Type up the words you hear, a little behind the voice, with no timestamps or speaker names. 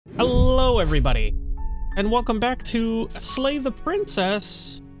everybody, and welcome back to Slay the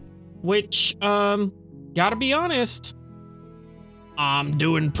Princess, which, gotta be honest, I'm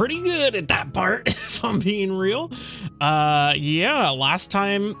doing pretty good at that part, if I'm being real. Yeah, last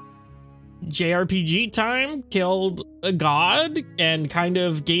time, JRPG time killed a god and kind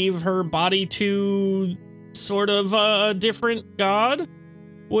of gave her body to sort of a different god,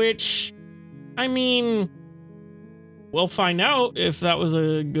 which, I mean, we'll find out if that was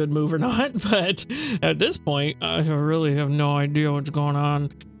a good move or not, but at this point, I really have no idea what's going on,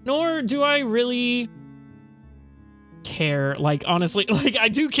 nor do I really care. Like, honestly, like, I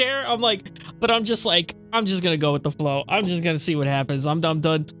do care. I'm like, but I'm just like, I'm just gonna go with the flow. I'm just gonna see what happens. I'm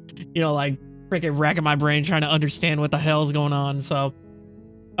done, you know, like, freaking racking my brain trying to understand what the hell's going on. So,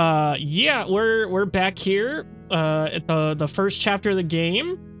 yeah, we're back here, at the first chapter of the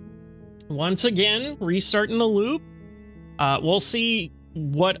game. Once again, restarting the loop. We'll see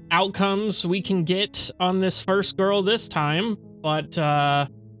what outcomes we can get on this first girl this time, but I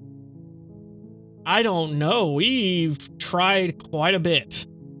don't know. We've tried quite a bit,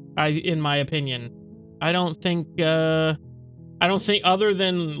 in my opinion. I don't think other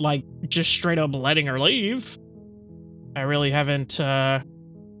than like just straight up letting her leave, I really haven't.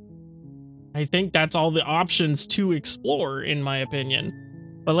 I think that's all the options to explore, in my opinion.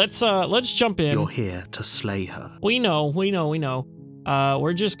 But let's jump in. You're here to slay her. We know.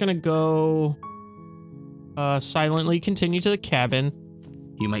 We're just gonna go silently continue to the cabin.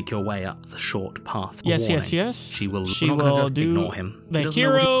 You make your way up the short path. Yes. She will do ignore him. The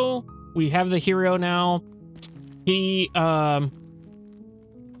hero. We have the hero now. He,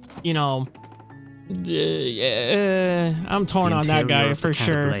 you know, I'm torn on that guy for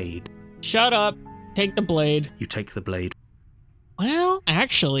sure. Blade. Shut up. Take the blade. You take the blade. Well,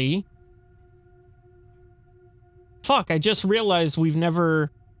 actually, fuck, I just realized we've never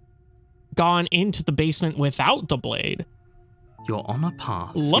gone into the basement without the blade. You're on a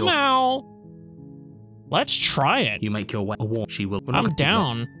path. Lamau. Let's try it. You make your way. She will. I'm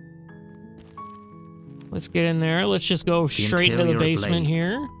down. Let's get in there. Let's just go straight into the basement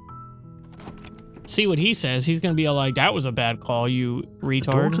here. See what he says. He's gonna be all like, that was a bad call, you retard.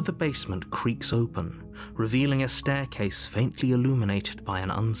 The door to the basement creaks open, revealing a staircase faintly illuminated by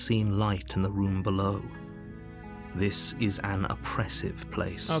an unseen light in the room below. This is an oppressive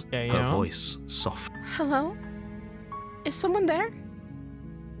place. Okay, Her voice soft. Hello? Is someone there?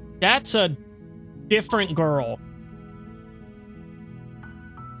 That's a different girl.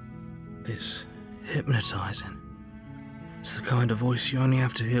 It's hypnotizing. It's the kind of voice you only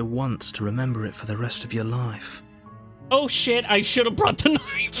have to hear once to remember it for the rest of your life. Oh shit, I should have brought the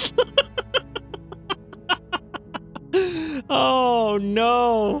knife. Oh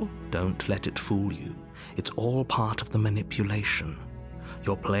no. Don't let it fool you. It's all part of the manipulation.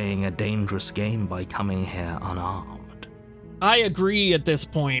 You're playing a dangerous game by coming here unarmed. I agree at this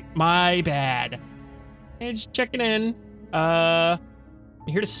point. My bad. Hey, just checking in. I'm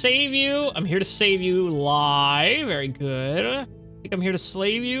here to save you. I'm here to save you live. Very good. I think I'm here to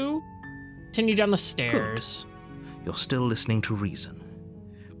slave you. Continue down the stairs. Good. You're still listening to reason.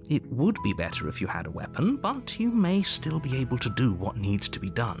 It would be better if you had a weapon, but you may still be able to do what needs to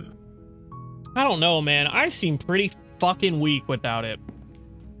be done. I don't know, man. I seem pretty fucking weak without it.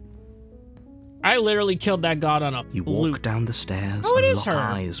 I literally killed that god on a You loop. walk down the stairs Oh, it and is lock her.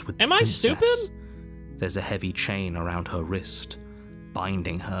 eyes with the Am I princess. stupid? There's a heavy chain around her wrist,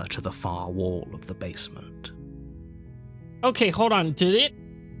 binding her to the far wall of the basement. Okay, hold on. Did it?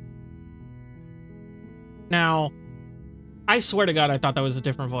 Now, I swear to God, I thought that was a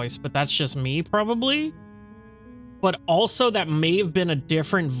different voice, but that's just me, probably. But also, that may have been a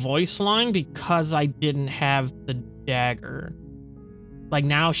different voice line because I didn't have the dagger. Like,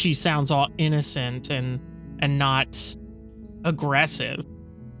 now she sounds all innocent and not aggressive.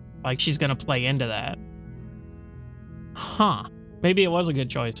 Like, she's gonna play into that. Huh. Maybe it was a good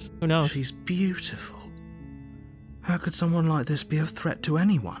choice. Who knows? She's beautiful. How could someone like this be a threat to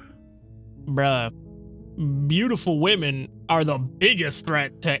anyone? Bruh. Beautiful women are the biggest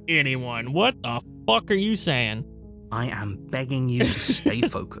threat to anyone. What the fuck are you saying? I am begging you to stay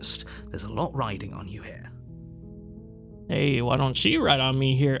focused. There's a lot riding on you here. Hey, why don't she ride on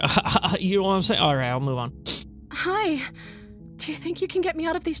me here? You know what I'm saying? All right, I'll move on. Hi. Do you think you can get me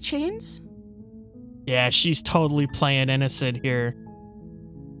out of these chains? Yeah, she's totally playing innocent here.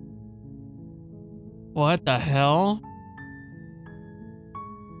 What the hell?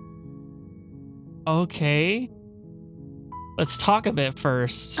 Okay. Let's talk a bit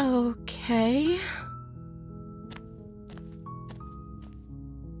first. Okay.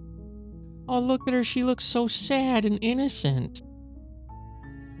 Oh, look at her. She looks so sad and innocent.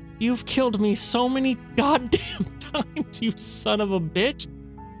 You've killed me so many goddamn times, you son of a bitch.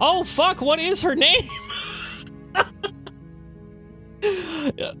 Oh, fuck, what is her name?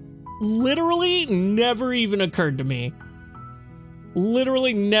 Literally never even occurred to me.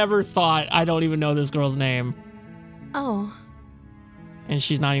 Literally never thought I don't even know this girl's name. Oh. And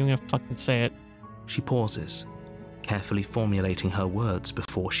she's not even gonna fucking say it. She pauses, carefully formulating her words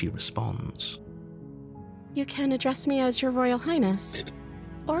before she responds. You can address me as Your Royal Highness.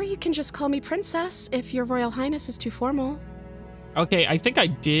 Or you can just call me Princess if Your Royal Highness is too formal. Okay, I think I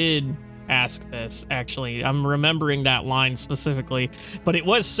did ask this, actually. I'm remembering that line specifically, but it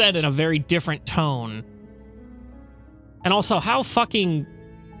was said in a very different tone. And also, how fucking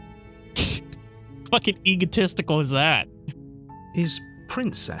egotistical is that? Is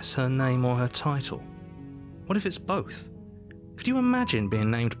Princess her name or her title? What if it's both? Could you imagine being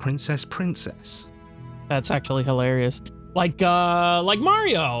named Princess Princess? That's actually hilarious. Like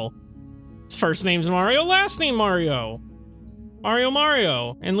Mario. His first name's Mario, last name Mario.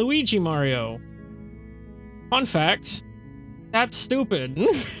 Mario, and Luigi Mario. Fun fact, that's stupid.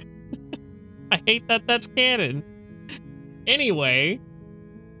 I hate that that's canon. Anyway,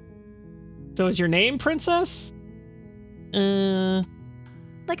 so is your name Princess?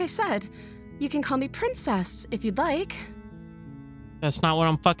 Like I said, you can call me Princess if you'd like. That's not what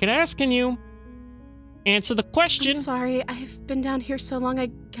I'm fucking asking you. Answer the question. I'm sorry, I've been down here so long, I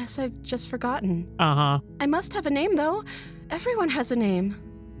guess I've just forgotten. Uh-huh. I must have a name, though. Everyone has a name.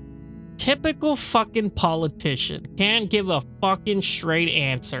 Typical fucking politician. Can't give a fucking straight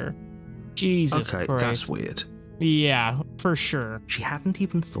answer. Jesus Christ. Okay, that's weird. Yeah, for sure. She hadn't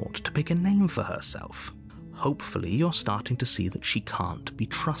even thought to pick a name for herself. Hopefully you're starting to see that she can't be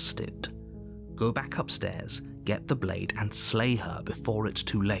trusted. Go back upstairs, get the blade, and slay her before it's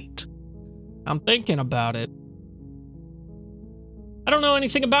too late. I'm thinking about it. I don't know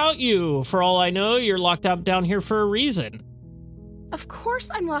anything about you. For all I know, you're locked up down here for a reason. Of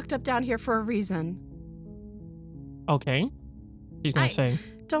course I'm locked up down here for a reason. Okay. She's gonna say.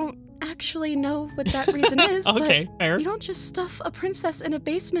 Don't actually know what that reason is, okay, but fair. You don't just stuff a princess in a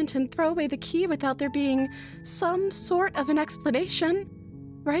basement and throw away the key without there being some sort of an explanation,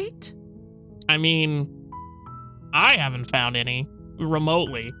 right? I mean, I haven't found any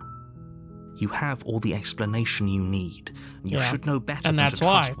remotely. You have all the explanation you need. You should know better and than that's to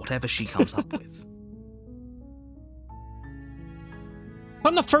trust why. whatever she comes up with.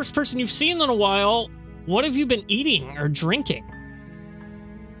 I'm the first person you've seen in a while. What have you been eating or drinking?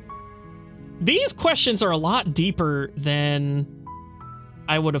 These questions are a lot deeper than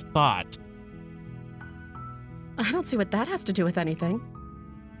I would have thought. I don't see what that has to do with anything.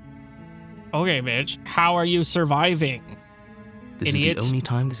 Okay, bitch. How are you surviving? This Idiot. is the only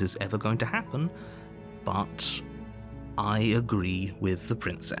time this is ever going to happen, but I agree with the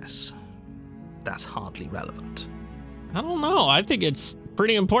princess. That's hardly relevant. I don't know. I think it's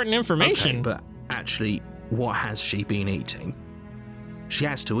pretty important information. Okay, but actually, what has she been eating? She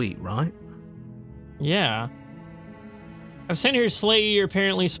has to eat, right? Yeah. I've sent here to slay you. You're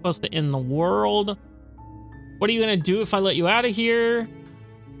apparently supposed to end the world. What are you gonna do if I let you out of here?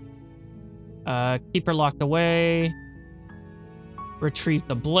 Keep her locked away. Retrieve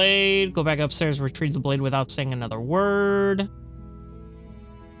the blade. Go back upstairs, retrieve the blade without saying another word.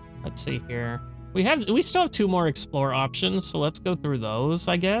 Let's see here. We still have 2 more explore options, so let's go through those,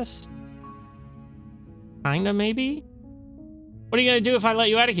 I guess. Kinda, maybe? What are you gonna do if I let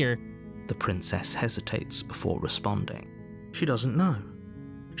you out of here? The princess hesitates before responding. She doesn't know.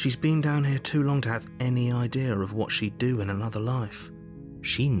 She's been down here too long to have any idea of what she'd do in another life.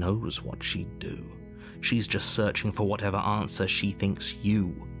 She knows what she'd do. She's just searching for whatever answer she thinks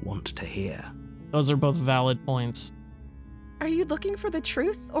you want to hear. Those are both valid points. Are you looking for the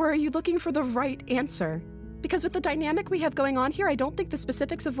truth, or are you looking for the right answer? Because with the dynamic we have going on here, I don't think the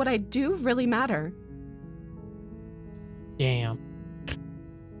specifics of what I do really matter. Damn.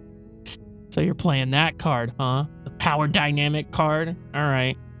 So you're playing that card, huh? The power dynamic card? All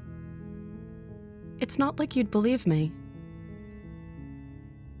right. It's not like you'd believe me.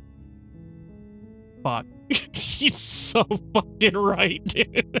 Fuck. She's so fucking right,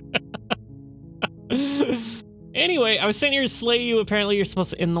 dude. Anyway, I was sent here to slay you. Apparently you're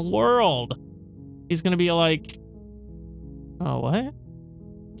supposed to end the world. He's gonna be like, oh, what?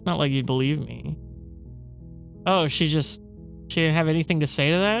 It's not like you'd believe me. Oh, she didn't have anything to say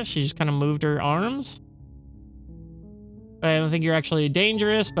to that? She just kind of moved her arms? But I don't think you're actually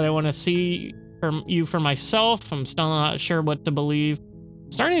dangerous, but I want to see you for myself. I'm still not sure what to believe.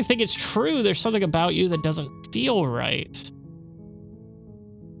 I'm starting to think it's true. There's something about you that doesn't feel right.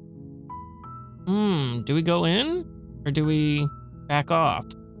 Do we go in? Or do we back off?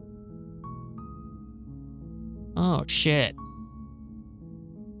 Oh, shit.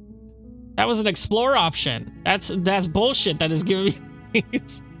 That was an explore option. That's bullshit that is giving me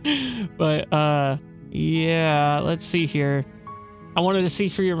these. But, yeah, let's see here. I wanted to see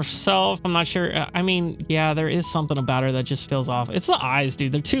for yourself. I'm not sure. I mean, yeah, there is something about her that just feels off. It's the eyes,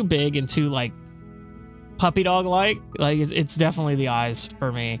 dude. They're too big and too, like, puppy dog-like. Like, it's definitely the eyes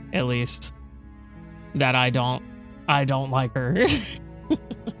for me, at least. That I don't like her.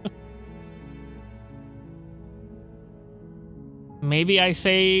 Maybe I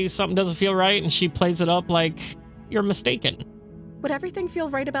say something doesn't feel right and she plays it up like you're mistaken. Would everything feel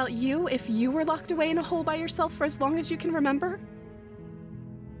right about you if you were locked away in a hole by yourself for as long as you can remember?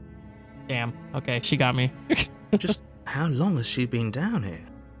 Damn. Okay, she got me. Just how long has she been down here?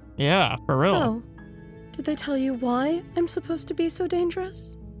 Yeah, for real. So, did they tell you why I'm supposed to be so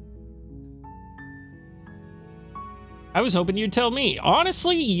dangerous? I was hoping you'd tell me.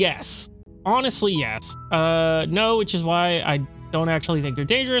 Honestly, yes. Honestly, yes. No, which is why I don't actually think they're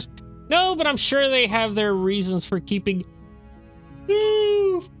dangerous. No, but I'm sure they have their reasons for keeping...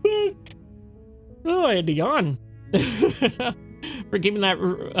 Oh, fuck. Oh, I had to yawn. For keeping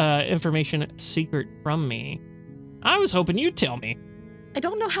that information secret from me. I was hoping you'd tell me. I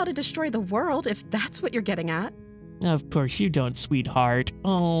don't know how to destroy the world, if that's what you're getting at. Of course you don't, sweetheart.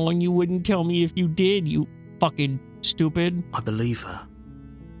 Oh, and you wouldn't tell me if you did, you fucking stupid. I believe her.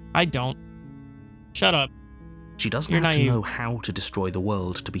 I don't. Shut up. She doesn't You're have to naive. know how to destroy the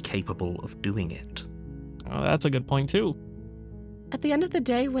world to be capable of doing it. Oh, that's a good point, too. At the end of the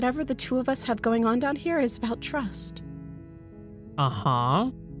day, whatever the two of us have going on down here is about trust. Uh-huh.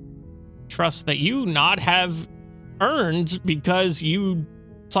 Trust that you not have earned because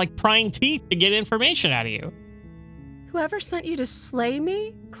it's like prying teeth to get information out of you. Whoever sent you to slay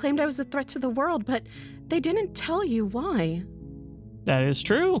me claimed I was a threat to the world, but they didn't tell you why. That is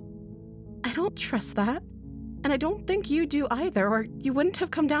true. I don't trust that. And I don't think you do either, or you wouldn't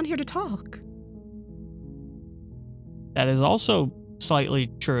have come down here to talk. That is also slightly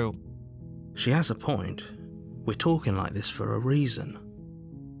true. She has a point. We're talking like this for a reason.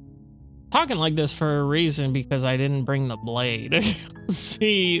 Talking like this for a reason because I didn't bring the blade.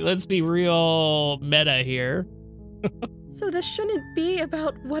 Let's be real meta here. So this shouldn't be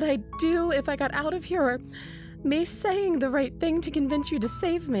about what I'd do if I got out of here, or me saying the right thing to convince you to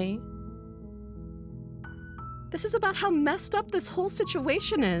save me. This is about how messed up this whole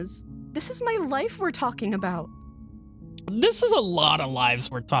situation is. This is my life we're talking about. This is a lot of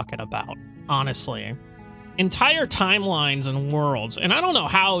lives we're talking about, honestly. Entire timelines and worlds. And I don't know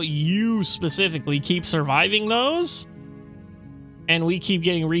how you specifically keep surviving those. And we keep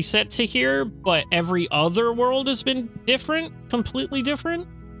getting reset to here, but every other world has been different, completely different.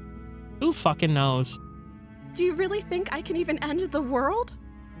 Who fucking knows? Do you really think I can even end the world?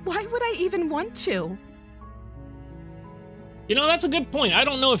 Why would I even want to? You know, that's a good point. I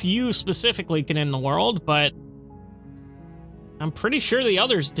don't know if you specifically can end the world, but I'm pretty sure the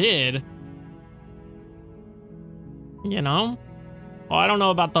others did. You know? Well, I don't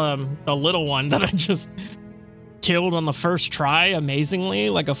know about the little one that I just killed on the first try amazingly,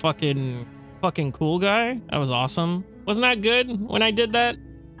 like a fucking cool guy. That was awesome. Wasn't that good when I did that?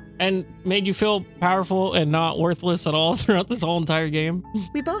 And made you feel powerful and not worthless at all throughout this whole entire game?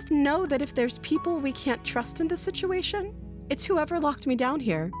 We both know that if there's people we can't trust in this situation, it's whoever locked me down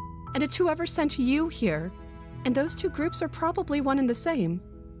here, and it's whoever sent you here. And those two groups are probably one and the same.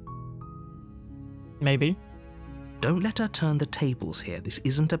 Maybe. Don't let her turn the tables here. This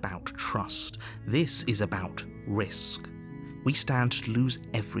isn't about trust. This is about risk. We stand to lose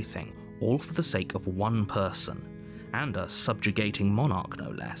everything, all for the sake of one person. And a subjugating monarch, no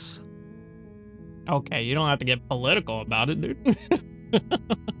less. Okay, you don't have to get political about it, dude.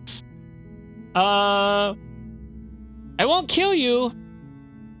 I won't kill you,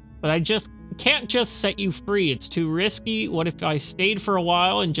 but I just can't just set you free. It's too risky. What if I stayed for a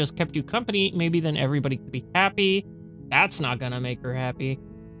while and just kept you company? Maybe then everybody could be happy. That's not gonna make her happy.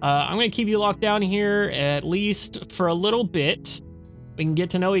 I'm gonna keep you locked down here at least for a little bit. We can get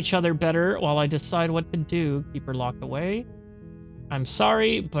to know each other better while I decide what to do. Keep her locked away. I'm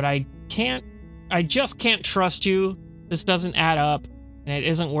sorry, but I just can't trust you. This doesn't add up, and it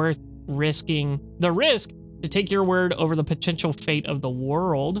isn't worth risking the risk to take your word over the potential fate of the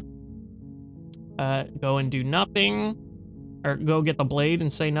world. Go and do nothing, or go get the blade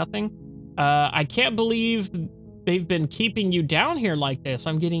and say nothing. I can't believe they've been keeping you down here like this.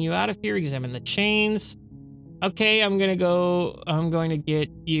 I'm getting you out of here. Examine the chains. Okay, I'm going to get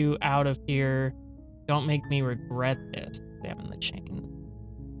you out of here. Don't make me regret this. Examine the chain.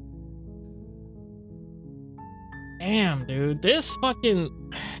 Damn, dude. This fucking...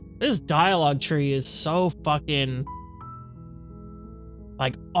 This dialogue tree is so fucking,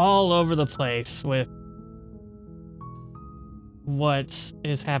 like, all over the place with what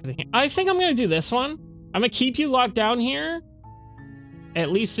is happening here. I think I'm gonna do this one. I'm gonna keep you locked down here,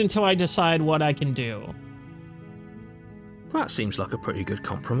 at least until I decide what I can do. That seems like a pretty good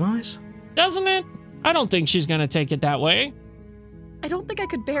compromise. Doesn't it? I don't think she's gonna take it that way. I don't think I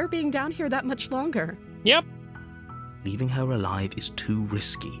could bear being down here that much longer. Yep. Leaving her alive is too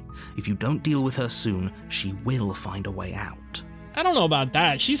risky. If you don't deal with her soon, she will find a way out. I don't know about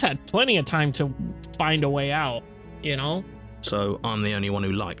that. She's had plenty of time to find a way out, you know? So I'm the only one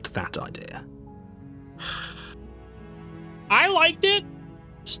who liked that idea. I liked it.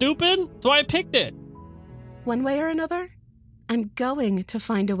 Stupid. So I picked it. One way or another, I'm going to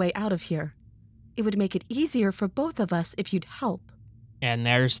find a way out of here. It would make it easier for both of us if you'd help. And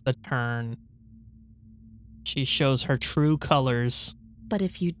there's the turn. She shows her true colors. But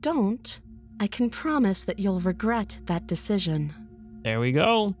if you don't, I can promise that you'll regret that decision. There we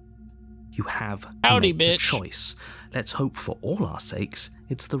go. You have to Howdy, make the bitch. choice. Let's hope for all our sakes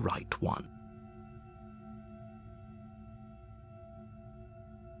it's the right one.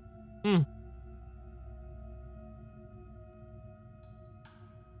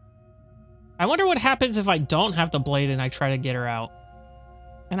 I wonder what happens if I don't have the blade and I try to get her out.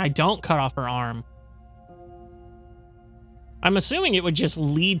 And I don't cut off her arm. I'm assuming it would just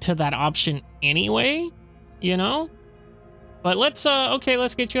lead to that option anyway, you know? But let's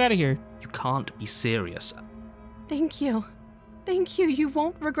get you out of here. You can't be serious. Thank you. Thank you. You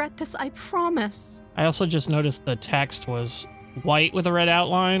won't regret this, I promise. I also just noticed the text was white with a red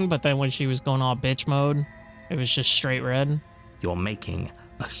outline, but then when she was going all bitch mode, it was just straight red. You're making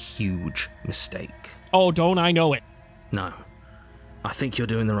a huge mistake. Oh, don't I know it? No. I think you're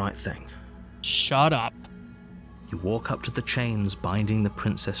doing the right thing. Shut up. You walk up to the chains binding the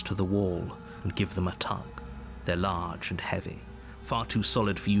princess to the wall and give them a tug. They're large and heavy, far too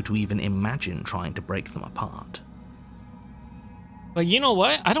solid for you to even imagine trying to break them apart. But you know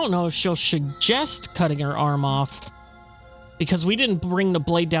what? I don't know if she'll suggest cutting her arm off, because we didn't bring the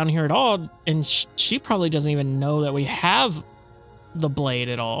blade down here at all, and she probably doesn't even know that we have the blade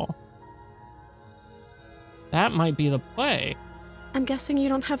at all. That might be the play. I'm guessing you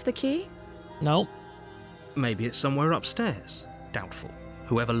don't have the key? Nope. Maybe it's somewhere upstairs. Doubtful.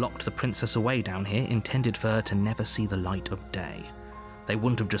 Whoever locked the princess away down here intended for her to never see the light of day. They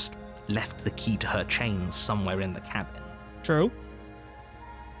wouldn't have just left the key to her chains somewhere in the cabin. True.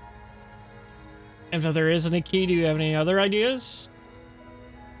 And if there isn't a key, do you have any other ideas?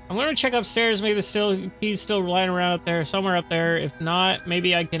 I'm going to check upstairs. Maybe the key's still lying around up there, somewhere up there. If not,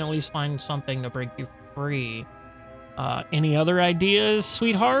 maybe I can at least find something to break you free. Any other ideas,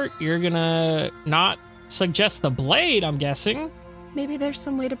 sweetheart? You're going to not suggest the blade, I'm guessing. Maybe there's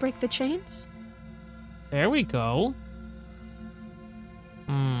some way to break the chains? There we go.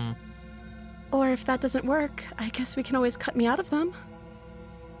 Or if that doesn't work, I guess we can always cut me out of them.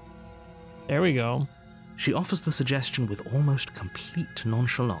 There we go. She offers the suggestion with almost complete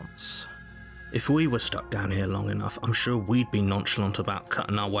nonchalance. If we were stuck down here long enough, I'm sure we'd be nonchalant about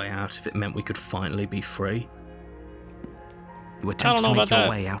cutting our way out if it meant we could finally be free. You attempt to make your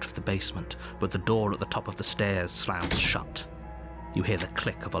way out of the basement, but the door at the top of the stairs slams shut. You hear the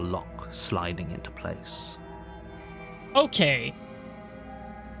click of a lock sliding into place. Okay.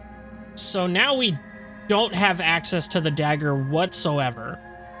 So now we don't have access to the dagger whatsoever.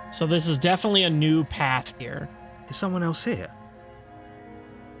 So this is definitely a new path here. Is someone else here?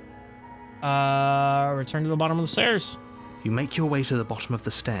 Return to the bottom of the stairs. You make your way to the bottom of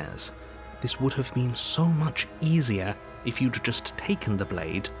the stairs. This would have been so much easier if you'd just taken the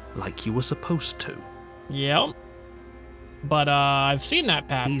blade like you were supposed to. Yep. But, I've seen that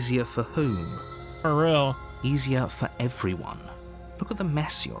path. Easier for whom? For real. Easier for everyone. Look at the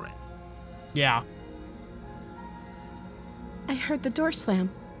mess you're in. Yeah. I heard the door slam.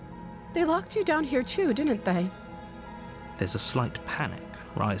 They locked you down here too, didn't they? There's a slight panic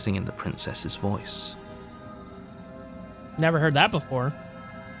rising in the princess's voice. Never heard that before.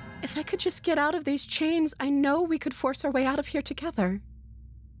 If I could just get out of these chains, I know we could force our way out of here together.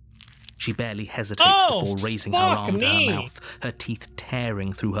 She barely hesitates before raising her arm to her mouth, her teeth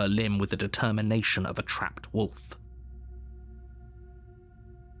tearing through her limb with the determination of a trapped wolf.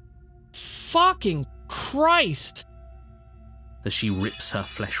 Fucking Christ! As she rips her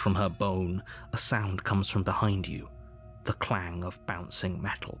flesh from her bone, a sound comes from behind you, the clang of bouncing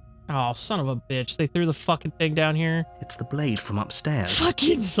metal. Oh, son of a bitch. They threw the fucking thing down here. It's the blade from upstairs.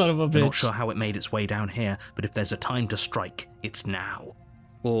 Fucking son of a bitch. I'm not sure how it made its way down here, but if there's a time to strike, it's now.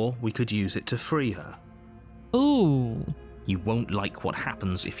 Or we could use it to free her. Ooh. You won't like what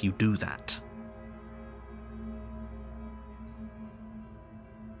happens if you do that.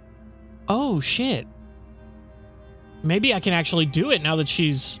 Oh, shit. Maybe I can actually do it now that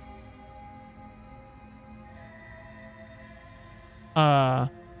she's...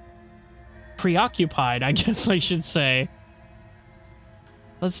 preoccupied, I guess I should say.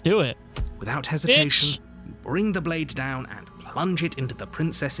 Let's do it. Without hesitation, Bitch. you bring the blade down and plunge it into the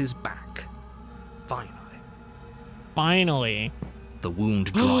princess's back. Finally. The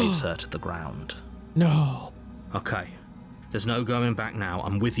wound drives her to the ground. No. Okay. There's no going back now.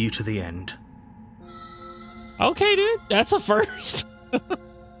 I'm with you to the end. Okay, dude. That's a first.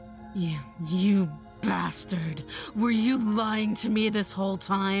 You bastard. Were you lying to me this whole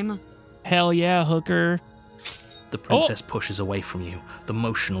time? Hell yeah, hooker. The princess pushes away from you, the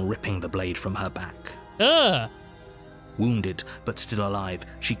motion ripping the blade from her back. Ugh. Wounded, but still alive,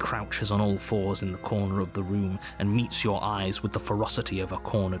 she crouches on all fours in the corner of the room and meets your eyes with the ferocity of a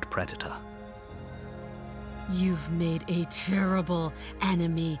cornered predator. You've made a terrible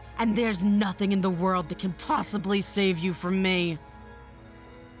enemy, and there's nothing in the world that can possibly save you from me.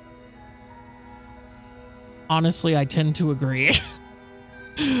 Honestly, I tend to agree.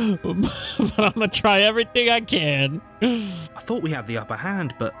 But I'm gonna try everything I can. I thought we had the upper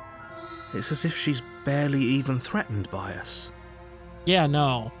hand, but it's as if she's barely even threatened by us. Yeah,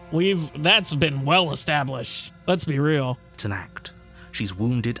 no. That's been well established. Let's be real. It's an act. She's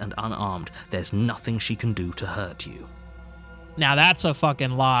wounded and unarmed. There's nothing she can do to hurt you. Now that's a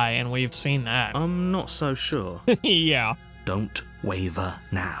fucking lie, and we've seen that. I'm not so sure. Yeah. Don't waver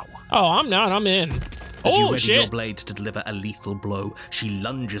now. Oh, I'm not. I'm in. As you Oh, ready your shit. blade to deliver a lethal blow, she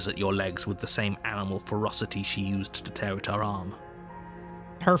lunges at your legs with the same animal ferocity she used to tear at her arm.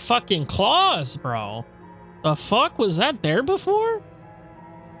 Her fucking claws, bro. The fuck? Was that there before?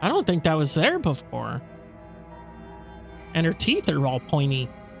 I don't think that was there before. And her teeth are all pointy.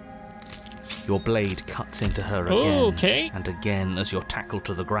 Your blade cuts into her Oh, again okay. and again as you're tackled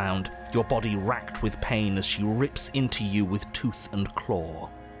to the ground, your body racked with pain as she rips into you with tooth and claw.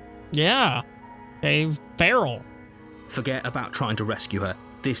 Yeah. A feral. Forget about trying to rescue her.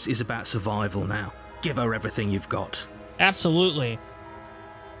 This is about survival now. Give her everything you've got. Absolutely.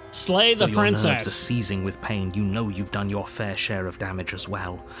 Slay the Though your nerves are princess. seizing with pain, you know you've done your fair share of damage as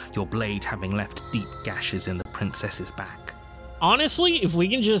well, your blade having left deep gashes in the princess's back. Honestly, if we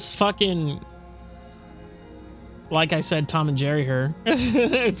can just fucking, like I said, Tom and Jerry her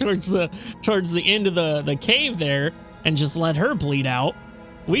towards the end of the cave there, and just let her bleed out,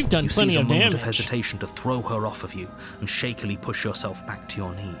 we've done plenty You seize a of moment damage. of hesitation to throw her off of you and shakily push yourself back to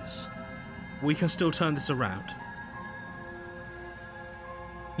your knees. We can still turn this around.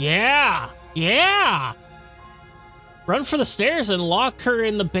 Yeah, yeah. Run for the stairs and lock her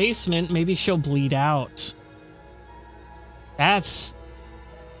in the basement. Maybe she'll bleed out. That's...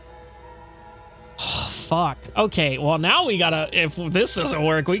 Oh, fuck. Okay, well now we gotta, if this doesn't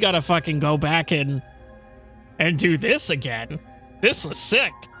work, we gotta fucking go back and do this again. This was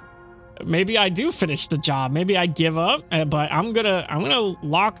sick. Maybe I do finish the job. Maybe I give up, but I'm gonna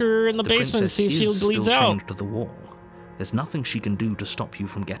lock her in the basement and see if she bleeds out. Chained to the wall. There's nothing she can do to stop you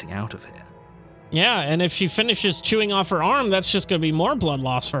from getting out of here. Yeah, and if she finishes chewing off her arm, that's just gonna be more blood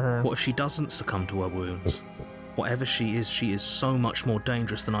loss for her. What if she doesn't succumb to her wounds? Whatever she is so much more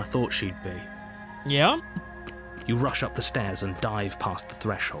dangerous than I thought she'd be. Yeah. You rush up the stairs and dive past the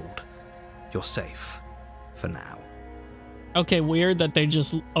threshold. You're safe. For now. Okay, weird that they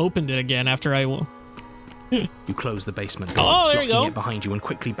just opened it again after I... You close the basement door, Oh, there you locking go. it behind you and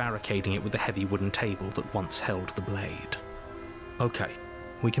quickly barricading it with the heavy wooden table that once held the blade. Okay,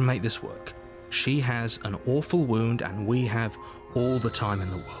 we can make this work. She has an awful wound and we have all the time in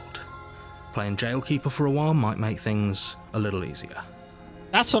the world. Playing jailkeeper for a while might make things a little easier.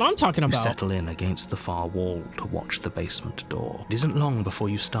 That's what I'm talking You about. settle in against the far wall to watch the basement door. It isn't long before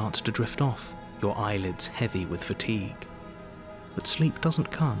you start to drift off, your eyelids heavy with fatigue. But sleep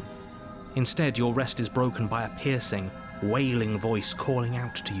doesn't come. Instead, your rest is broken by a piercing, wailing voice calling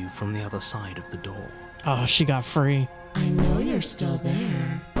out to you from the other side of the door. Oh, she got free. I know you're still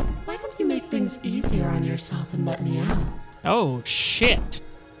there. Why don't you make things easier on yourself and let me out? Oh, shit.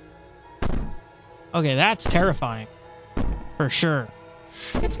 Okay, that's terrifying. For sure.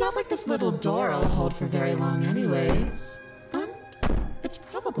 It's not like this little door will hold for very long anyways. But it's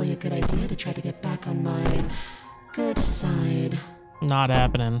probably a good idea to try to get back on my good side. Not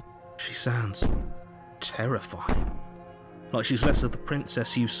happening. She sounds terrifying. Like she's less of the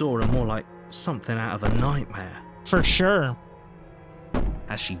princess you saw and more like something out of a nightmare. For sure.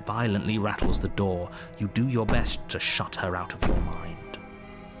 As she violently rattles the door, you do your best to shut her out of your mind.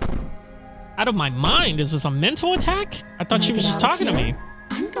 Out of my mind? Is this a mental attack? I thought she was just talking to me.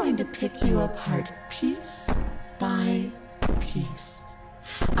 I'm going to pick you apart piece by piece.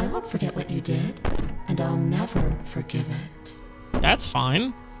 I won't forget what you did, and I'll never forgive it. That's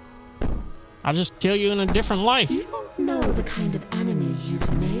fine. I'll just kill you in a different life. You don't know the kind of enemy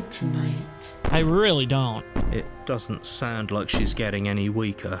you've made tonight. I really don't. It doesn't sound like she's getting any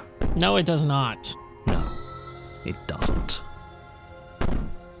weaker. No, it does not. No, it doesn't.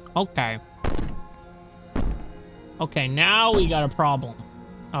 Okay. Okay, now we got a problem.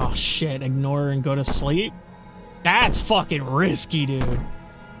 Oh shit, ignore her and go to sleep? That's fucking risky, dude.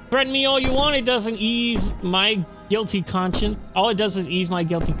 Threaten me all you want, it doesn't ease my guilty conscience. All it does is ease my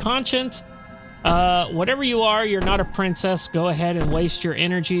guilty conscience. Whatever you are, you're not a princess. Go ahead and waste your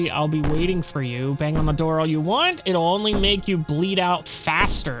energy. I'll be waiting for you. Bang on the door all you want. It'll only make you bleed out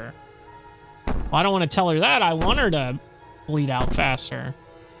faster. Well, I don't want to tell her that. I want her to bleed out faster.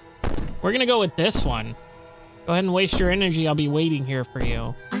 We're gonna go with this one. Go ahead and waste your energy. I'll be waiting here for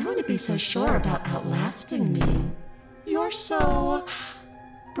you. I want to be so sure about outlasting me. You're so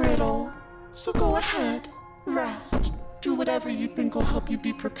brittle. So go ahead, rest. Do whatever you think will help you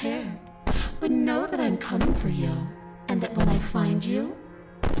be prepared. But know that I'm coming for you, and that when I find you,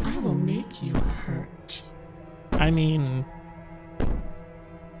 I will make you hurt. I mean,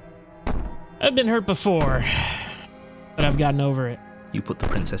 I've been hurt before, but I've gotten over it. You put the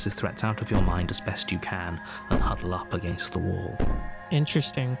princess's threats out of your mind as best you can and huddle up against the wall.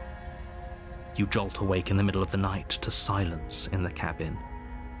 Interesting. You jolt awake in the middle of the night to silence in the cabin.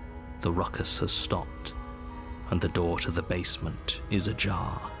 The ruckus has stopped, and the door to the basement is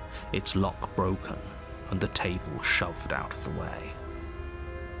ajar, its lock broken, and the table shoved out of the way.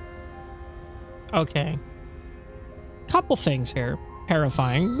 Okay. Couple things here.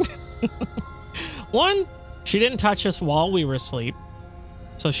 Terrifying. One, she didn't touch us while we were asleep.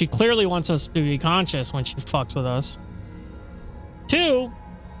 So she clearly wants us to be conscious when she fucks with us. Two,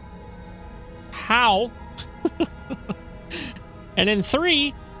 how? And then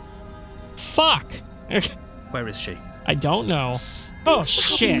three, fuck. Where is she? I don't know. Oh Thanks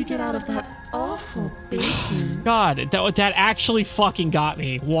for helping me shit. get out of that awful basement. God, that actually fucking got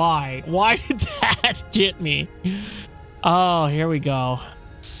me. Why? Why did that get me? Oh, here we go.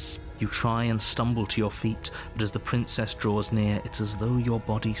 You try and stumble to your feet, but as the princess draws near, it's as though your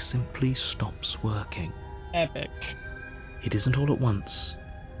body simply stops working. Epic. It isn't all at once.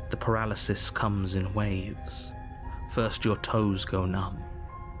 The paralysis comes in waves. First your toes go numb,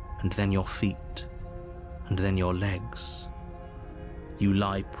 and then your feet, and then your legs. You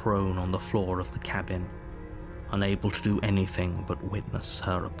lie prone on the floor of the cabin, unable to do anything but witness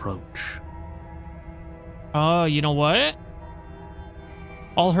her approach. Oh, you know what?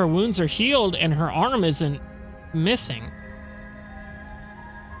 All her wounds are healed and her arm isn't missing.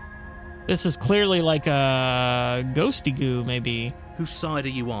 This is clearly like a ghosty goo, maybe. Whose side are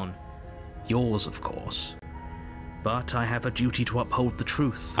you on? Yours, of course. But I have a duty to uphold the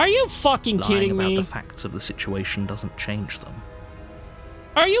truth. Are you fucking kidding Lying me? about the facts of the situation doesn't change them.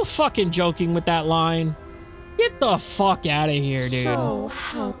 Are you fucking joking with that line? Get the fuck out of here, dude. So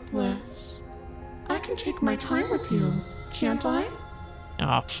helpless. I can take my time with you, can't I?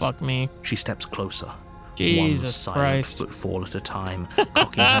 Oh, fuck me. She steps closer. Jesus one Christ. silent footfall at a time,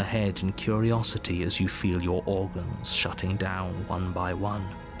 cocking her head in curiosity as you feel your organs shutting down one by one.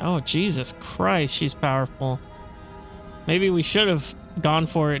 Oh, Jesus Christ, she's powerful. Maybe we should have gone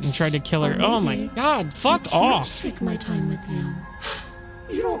for it and tried to kill her. Or Oh my maybe God, fuck I can't off. take my time with you.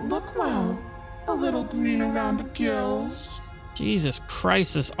 You don't look well. A little green around the gills. Jesus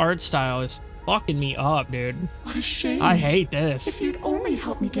Christ, this art style is fucking me up, dude. What a shame. I hate this. If you'd only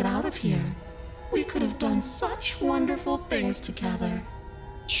helped me get out of here, we could have done such wonderful things together.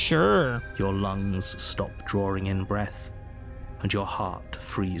 Sure. Your lungs stop drawing in breath, and your heart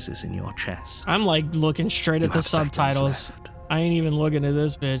freezes in your chest. I'm like looking straight You at the have seconds subtitles. left. I ain't even looking at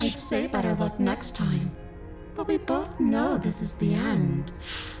this I'd bitch. say better luck next time. But we both know this is the end,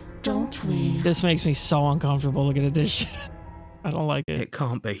 don't we? This makes me so uncomfortable looking at this shit. I don't like it. It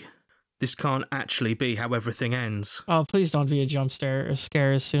can't be. This can't actually be how everything ends. Oh, please don't be a jump scare or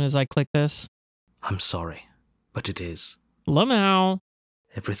scare as soon as I click this. I'm sorry, but it is. Lamau.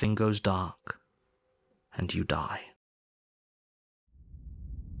 Everything goes dark, and you die.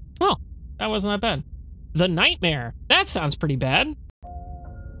 Oh, that wasn't that bad. The Nightmare. That sounds pretty bad.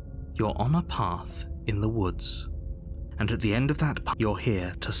 You're on a path in the woods, and at the end of that path, you're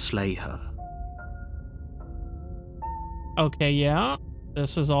here to slay her. Okay, yeah.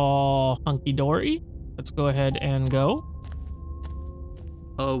 This is all hunky-dory. Let's go ahead and go.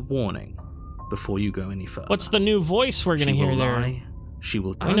 A warning before you go any further. What's the new voice we're gonna She hear will there? lie,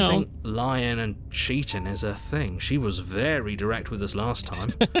 I don't think lying and cheating is her thing. She was very direct with us last time.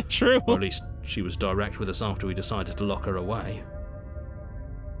 True. Or at least she was direct with us after we decided to lock her away.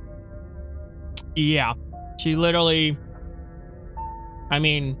 Yeah. She literally... I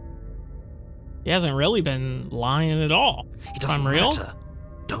mean... She hasn't really been lying at all. It doesn't matter.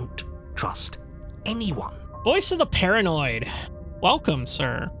 Don't trust anyone. Voice of the Paranoid. Welcome,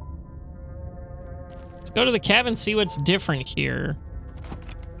 sir. Let's go to the cabin, see what's different here.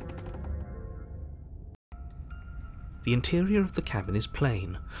 The interior of the cabin is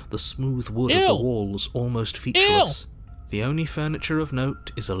plain, the smooth wood of the walls almost featureless. The only furniture of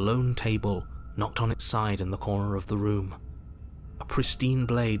note is a lone table, knocked on its side in the corner of the room. A pristine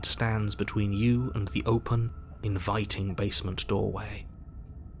blade stands between you and the open, inviting basement doorway.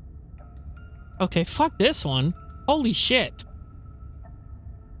 Okay, fuck this one. Holy shit.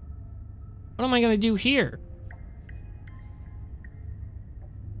 What am I gonna do here?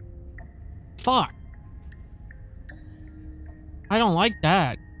 Fuck. I don't like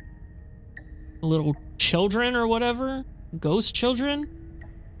that. Little children or whatever? Ghost children?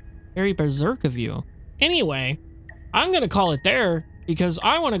 Very berserk of you. Anyway, I'm gonna call it there because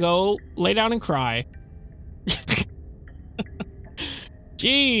I want to go lay down and cry.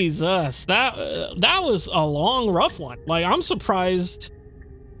 Jesus, that was a long, rough one. Like, I'm surprised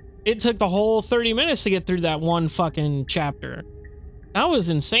it took the whole 30 minutes to get through that one fucking chapter. That was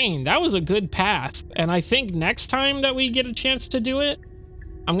insane. That was a good path. And I think next time that we get a chance to do it,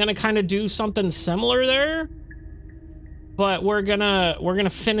 I'm gonna kind of do something similar there. But we're gonna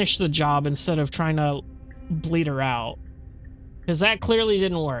finish the job instead of trying to bleed her out. Because that clearly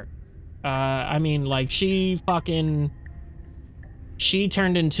didn't work. I mean, like, she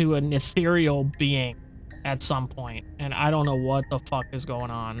turned into an ethereal being at some point, and I don't know what the fuck is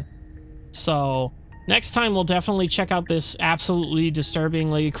going on. So next time we'll definitely check out this absolutely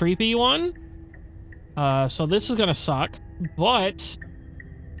disturbingly creepy one. So this is gonna suck, but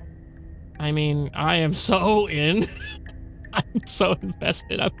I mean, I am so in. I'm so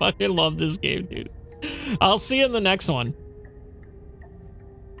invested. I fucking love this game, dude. I'll see you in the next one.